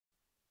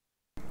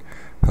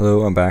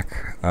Hello, I'm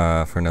back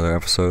for another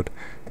episode.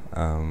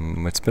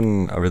 It's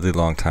been a really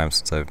long time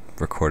since I've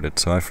recorded,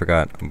 so I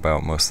forgot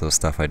about most of the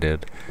stuff I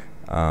did.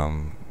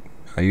 I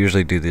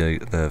usually do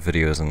the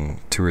videos in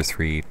 2 or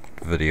 3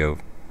 video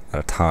at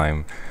a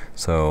time,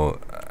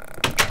 so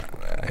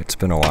it's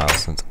been a while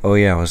since. Oh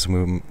yeah, I was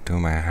doing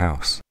my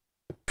house.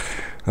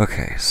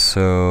 Okay,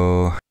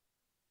 so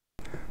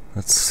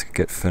let's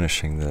get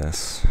finishing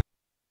this.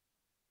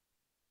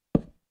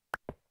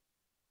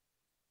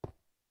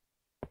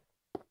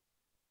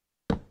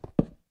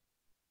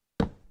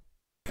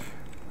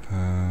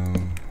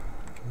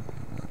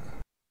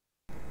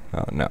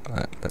 Oh no,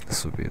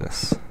 this would be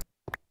this.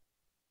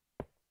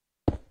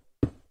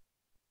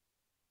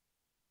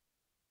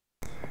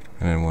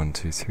 And then 1,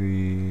 2,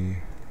 3,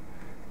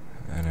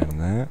 and then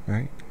that,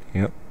 right?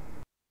 Yep.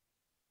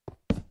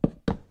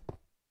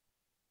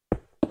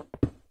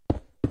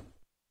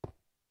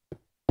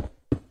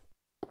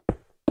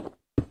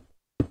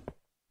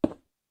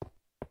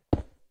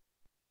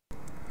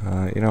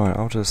 You know what,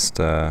 I'll just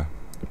put a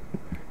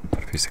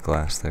piece of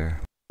glass there.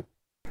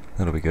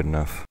 That'll be good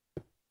enough.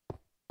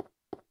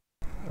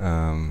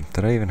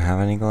 Did I even have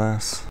any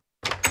glass?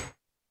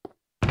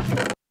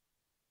 I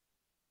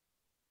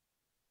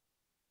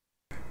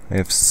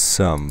have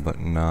some, but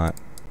not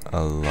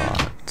a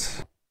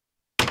lot.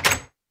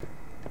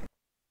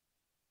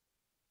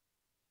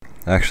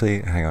 Actually,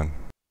 hang on.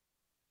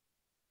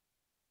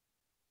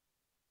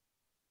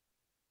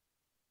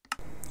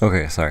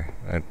 Okay, sorry.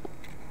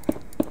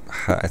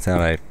 I thought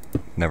I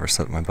never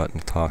set my button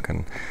to talk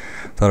and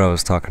thought I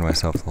was talking to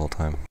myself the whole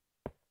time.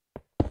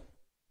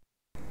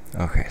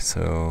 Okay,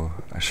 so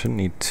I shouldn't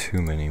need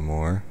too many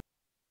more.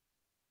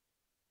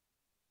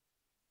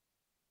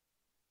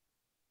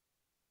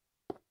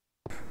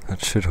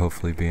 That should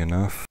hopefully be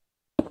enough.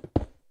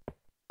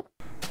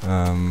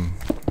 And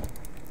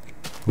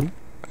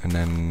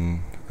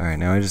then, alright,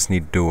 now I just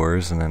need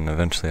doors, and then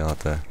eventually I'll have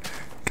to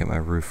get my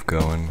roof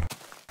going.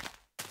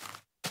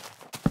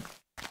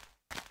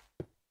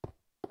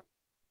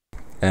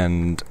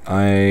 And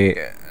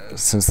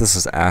since this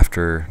is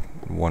after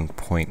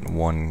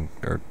 1.1,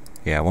 or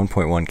yeah,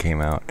 1.1 came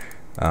out,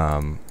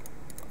 I'm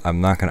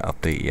not going to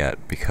update yet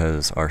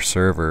because our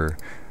server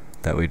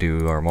that we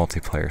do our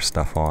multiplayer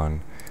stuff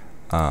on,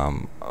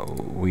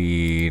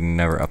 we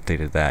never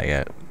updated that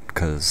yet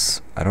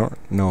because I don't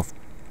know if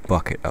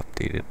Bucket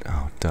updated.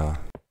 Oh, duh.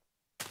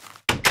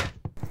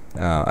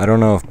 I don't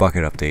know if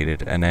Bucket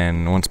updated, and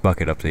then once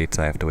Bucket updates,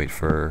 I have to wait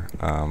for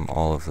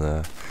all of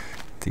the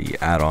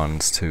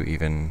add-ons to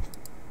even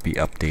be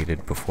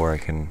updated before I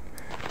can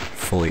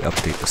fully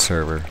update the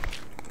server.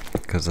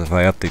 Because if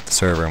I update the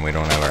server and we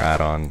don't have our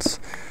add-ons,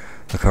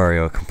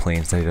 Lucario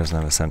complains that he doesn't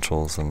have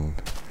essentials, and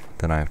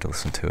then I have to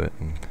listen to it.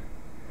 And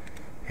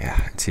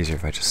yeah, it's easier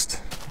if I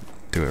just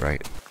do it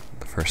right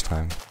the first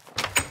time.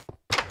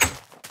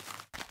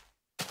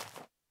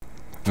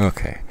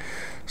 Okay,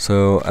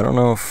 so I don't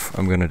know if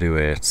I'm gonna do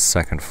a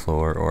second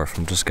floor or if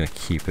I'm just gonna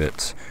keep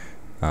it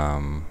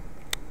a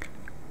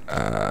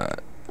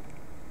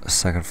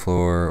second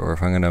floor, or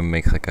if I'm gonna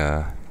make like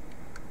a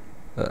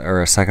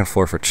second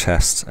floor for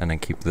chests and then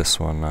keep this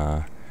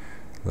one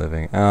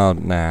living. Oh,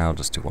 nah, I'll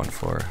just do 1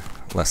 floor.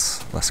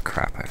 Less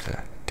crap I have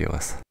to deal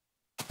with.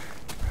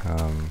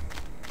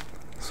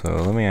 So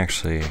let me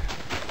actually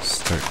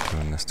start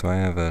doing this. Do I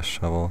have a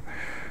shovel?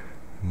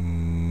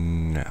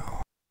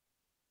 No.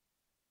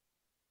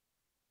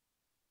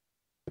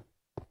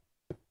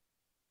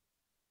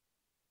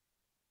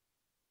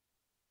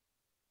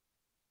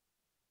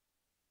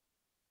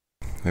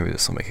 Maybe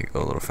this will make it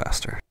go a little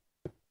faster.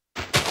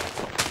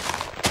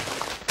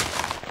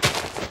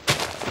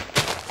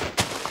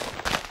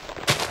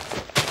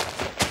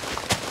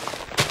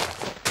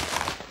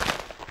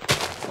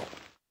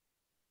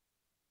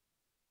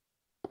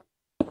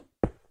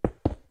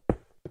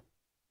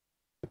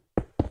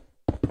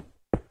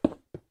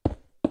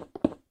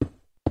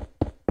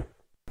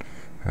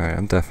 Alright,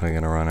 I'm definitely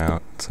gonna run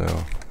out,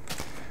 so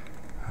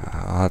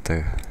I'll have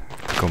to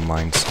go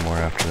mine some more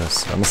after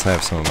this, unless I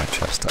have some in my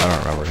chest. I don't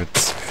remember.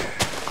 It's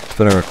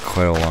been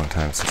quite a long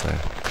time since I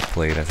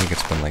played. I think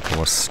it's been like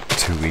almost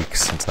 2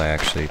 weeks since I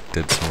actually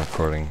did some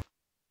recording.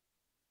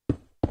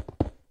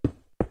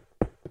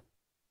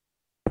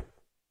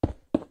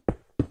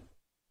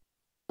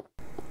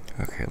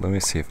 Okay, let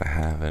me see if I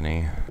have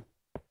any.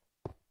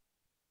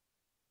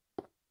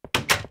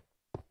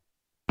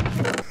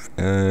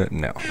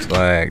 No. So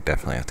I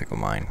definitely have to go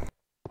mine.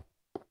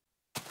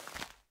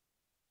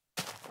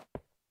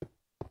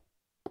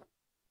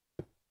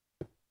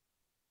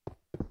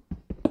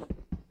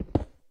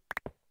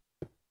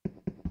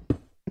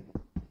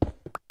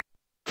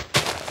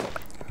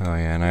 Oh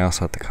yeah, and I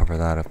also have to cover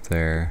that up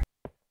there.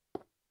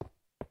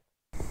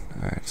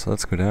 Alright, so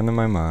let's go down to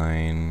my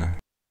mine.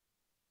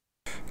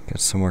 Get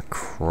some more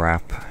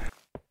crap.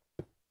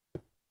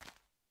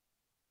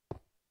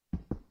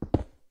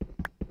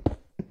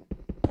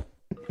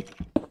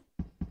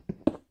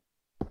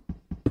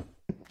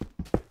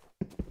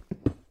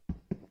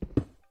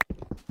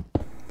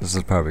 This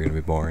is probably going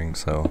to be boring,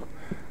 so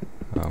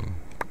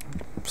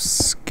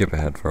skip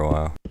ahead for a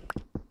while.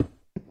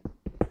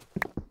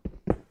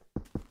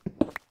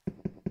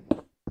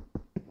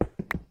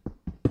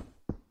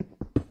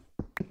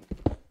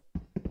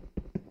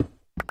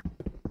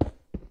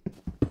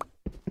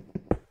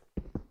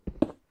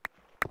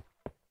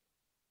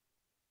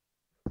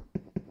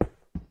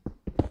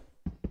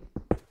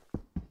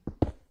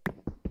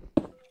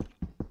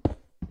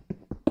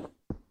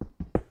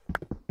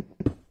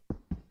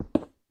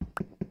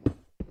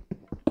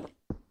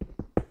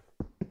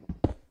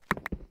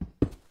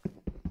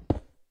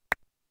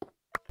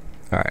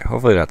 Alright,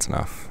 hopefully that's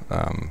enough.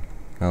 Now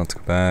let's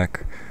go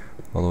back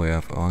all the way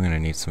up. Oh, I'm gonna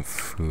need some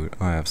food.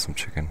 Oh, I have some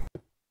chicken.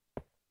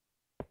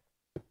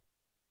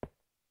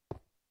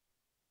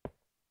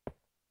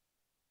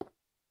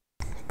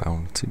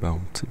 Bounty,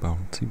 bounty,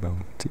 bounty,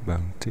 bounty,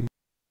 bounty.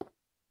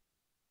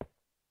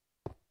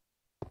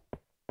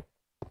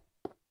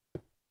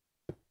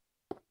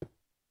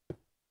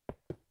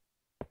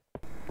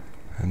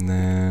 And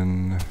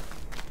then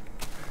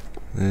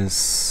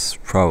this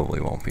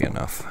probably won't be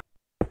enough.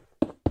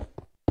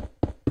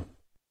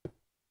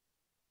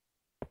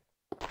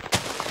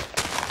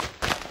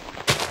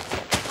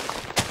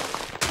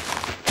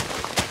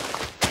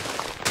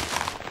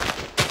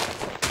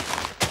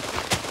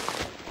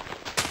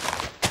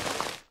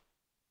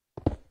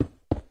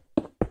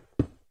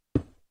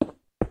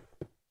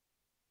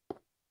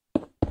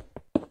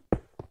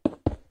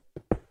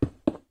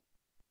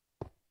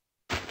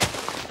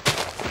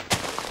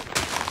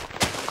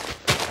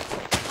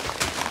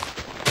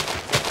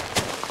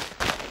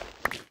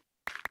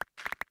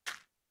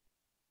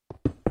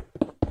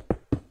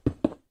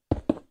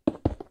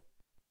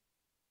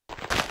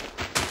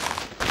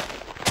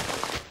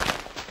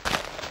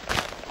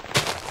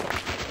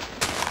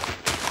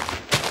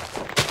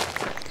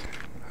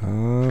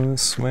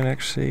 This might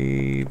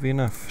actually be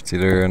enough. It's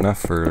either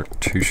enough or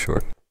too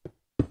short.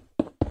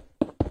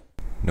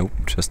 Nope,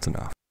 just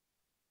enough.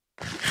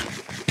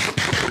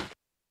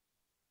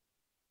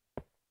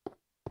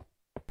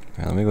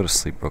 Alright, let me go to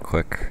sleep real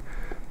quick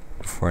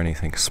before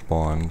anything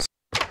spawns.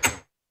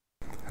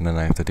 And then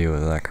I have to deal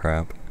with that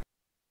crap.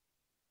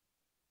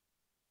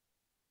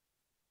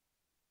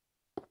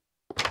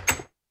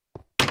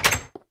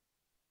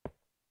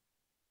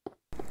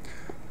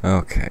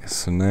 Okay,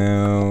 so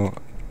now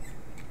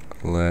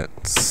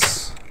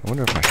let's... I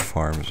wonder if my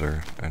farms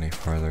are any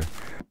farther.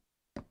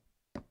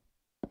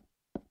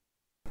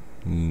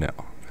 No,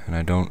 and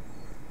I don't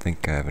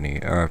think I have any,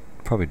 or I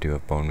probably do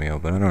have bone meal,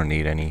 but I don't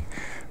need any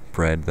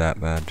bread that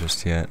bad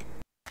just yet.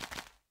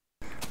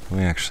 Let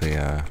me actually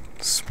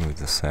smooth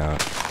this out.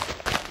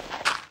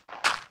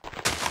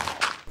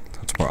 So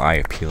it's more eye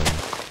appealing.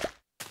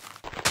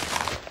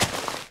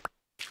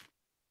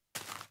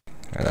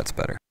 Alright, that's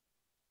better.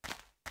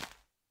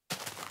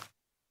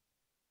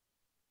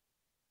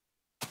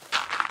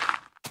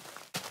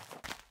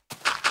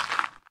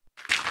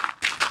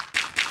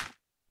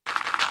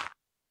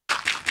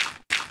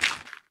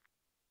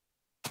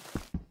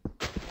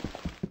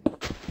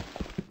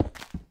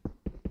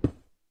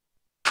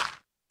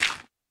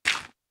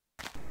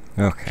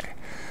 Okay,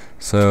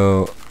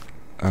 so,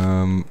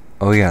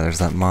 oh yeah, there's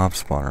that mob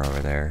spawner over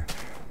there.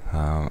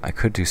 I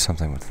could do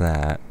something with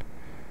that,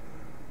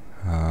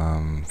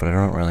 but I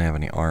don't really have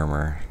any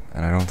armor,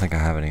 and I don't think I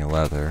have any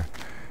leather.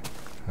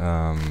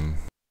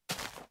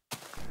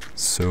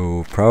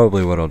 So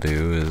probably what I'll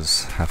do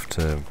is have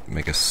to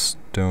make a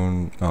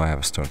stone, oh I have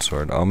a stone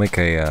sword. I'll make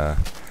a,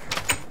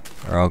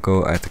 or I'll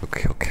go, I have to go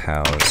kill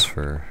cows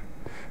for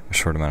a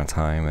short amount of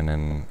time, and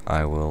then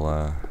I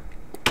will,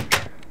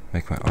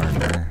 make my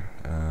armor.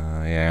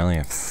 Yeah, I only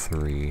have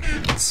 3.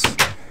 It's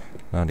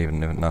not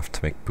even enough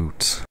to make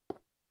boots.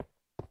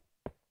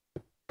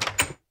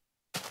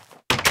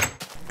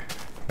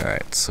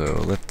 Alright, so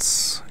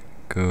let's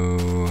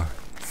go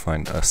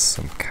find us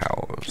some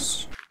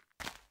cows.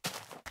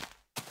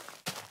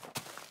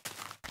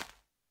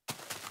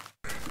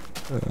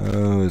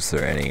 Oh, is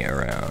there any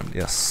around?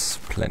 Yes,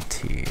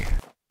 plenty.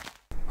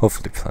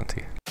 Hopefully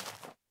plenty.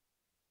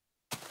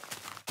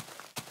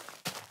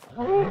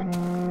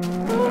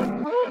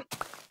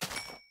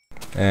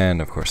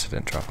 And of course it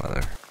didn't drop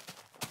leather.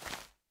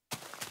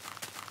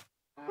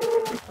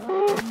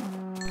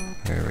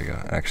 There we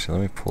go. Actually,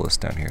 let me pull this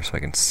down here so I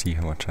can see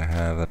how much I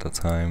have at the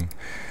time.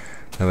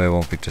 That way I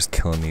won't be just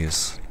killing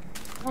these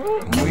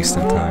and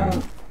wasting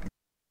time.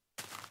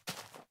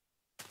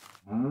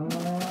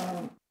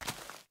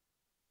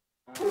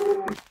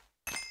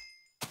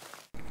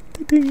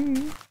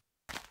 Ding.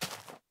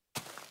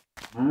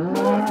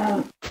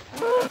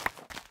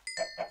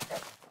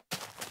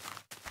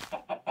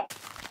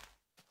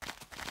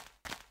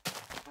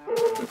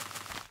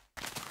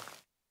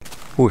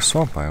 Ooh,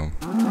 swamp biome.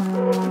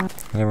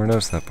 I never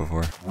noticed that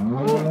before.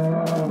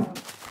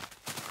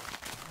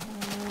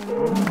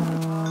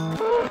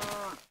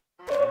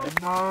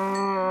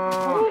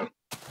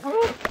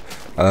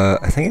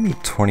 I think I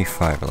need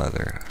 25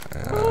 leather.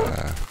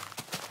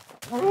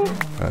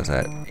 What was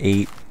that?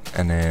 8,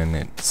 and then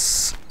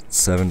it's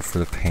 7 for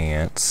the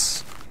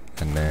pants,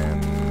 and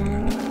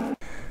then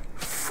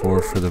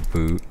 4 for the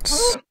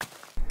boots.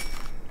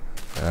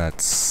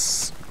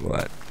 That's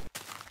what?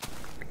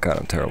 God,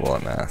 I'm terrible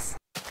at math.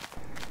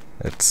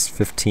 It's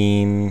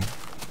 15,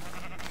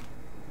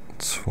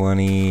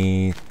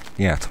 20,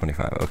 yeah,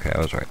 25. Okay, I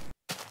was right.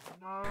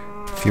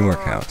 A few more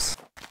cows.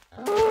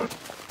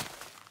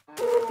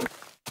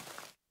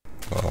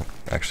 Well,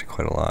 actually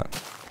quite a lot.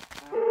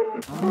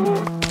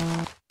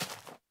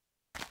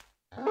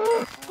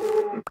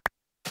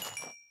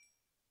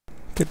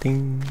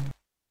 Ding.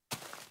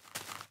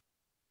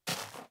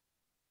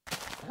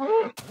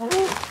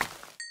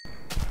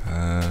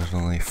 There's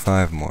only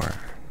 5 more.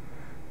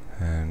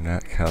 And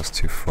that cow's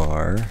too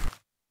far.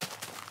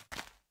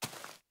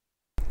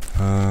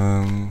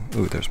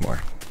 Ooh, there's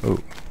more.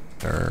 Ooh,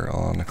 they're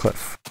all on the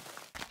cliff.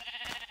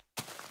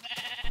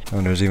 Oh,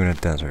 and there's even a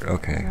desert.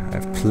 Okay, I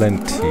have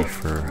plenty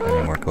for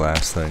any more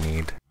glass that I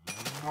need.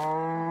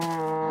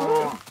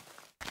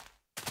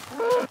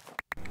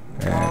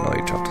 And I'll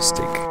eat chopped a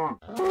steak.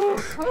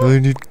 I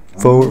need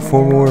 4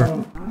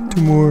 more.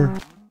 2 more.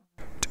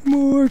 2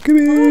 more,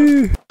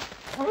 gimme!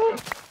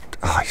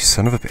 Oh, you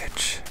son of a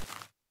bitch.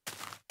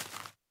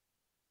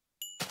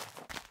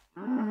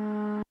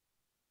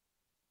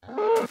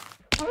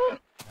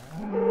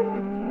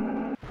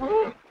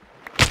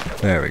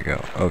 There we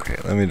go. Okay,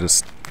 let me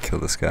just kill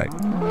this guy.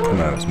 Put him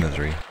out of his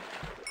misery.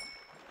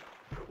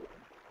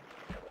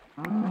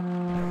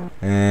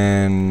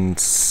 And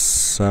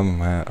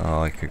somehow...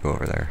 Oh, I could go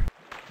over there.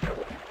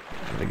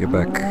 Gotta get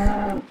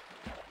back.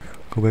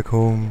 Go back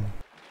home.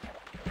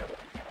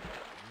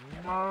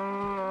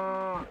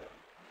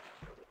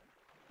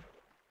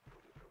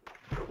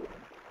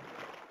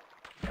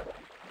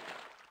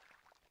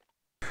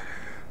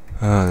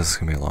 This is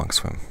gonna be a long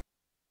swim.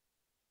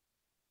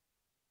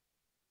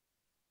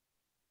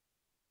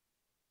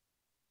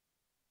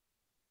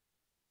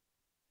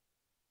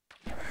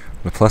 On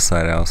the plus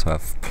side, I also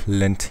have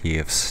plenty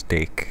of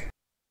steak.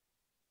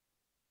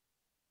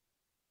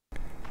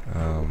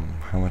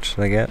 How much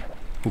did I get?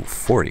 Ooh,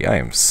 40. I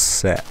am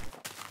set.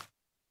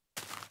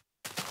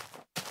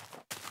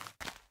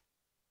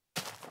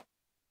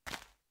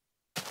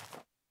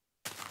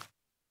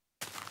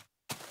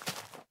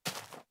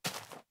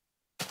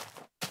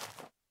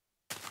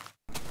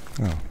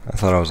 Oh, I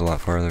thought I was a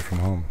lot farther from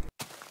home.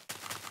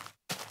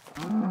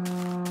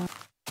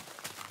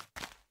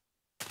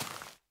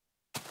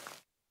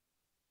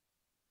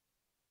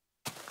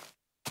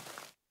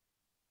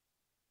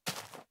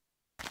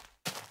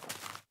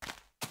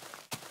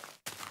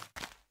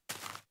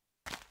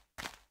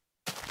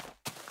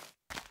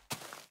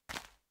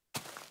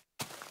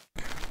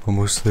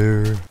 Almost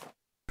there.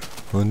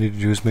 All I need to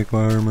do is make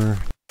my armor.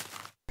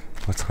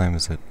 What time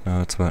is it?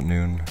 Oh, it's about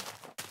noon.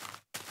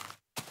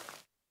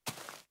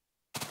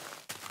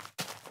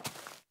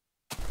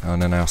 Oh,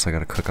 and then I also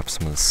gotta cook up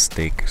some of the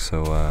steak,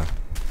 so I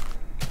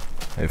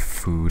have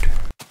food.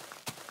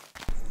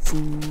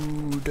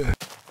 Food!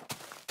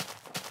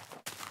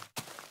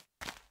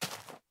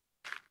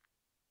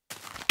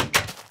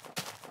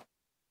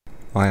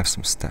 Oh, I have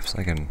some steps.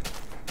 I can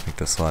make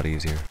this a lot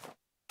easier.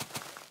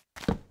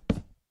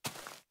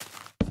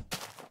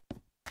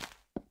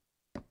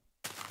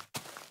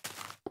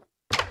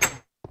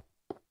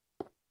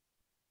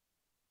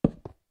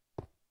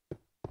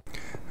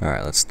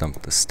 Alright, let's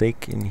dump the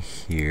steak in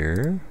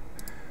here.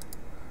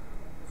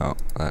 Oh,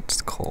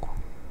 that's coal.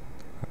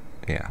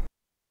 Yeah.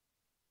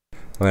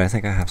 Wait, I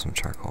think I have some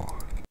charcoal.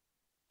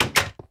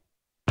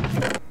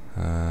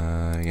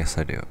 Yes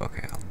I do.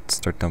 Okay, I'll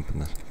start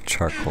dumping the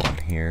charcoal in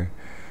here.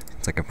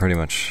 It's like I pretty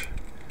much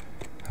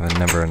have a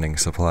never-ending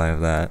supply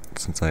of that,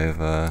 since I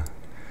have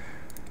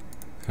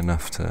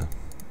enough to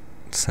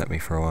set me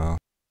for a while.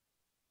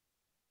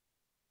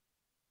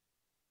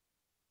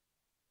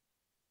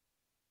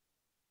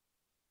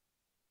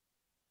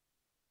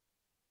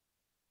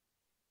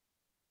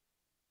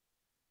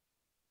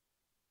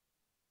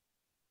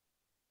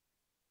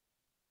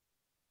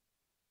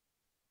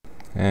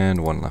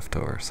 And 1 left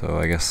over, so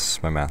I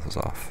guess my math was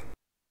off.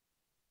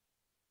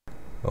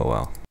 Oh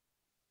well.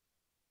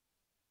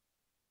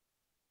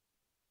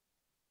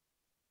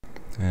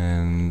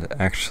 And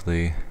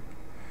actually,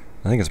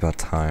 I think it's about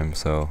time,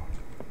 so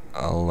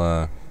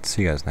I'll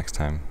see you guys next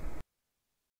time.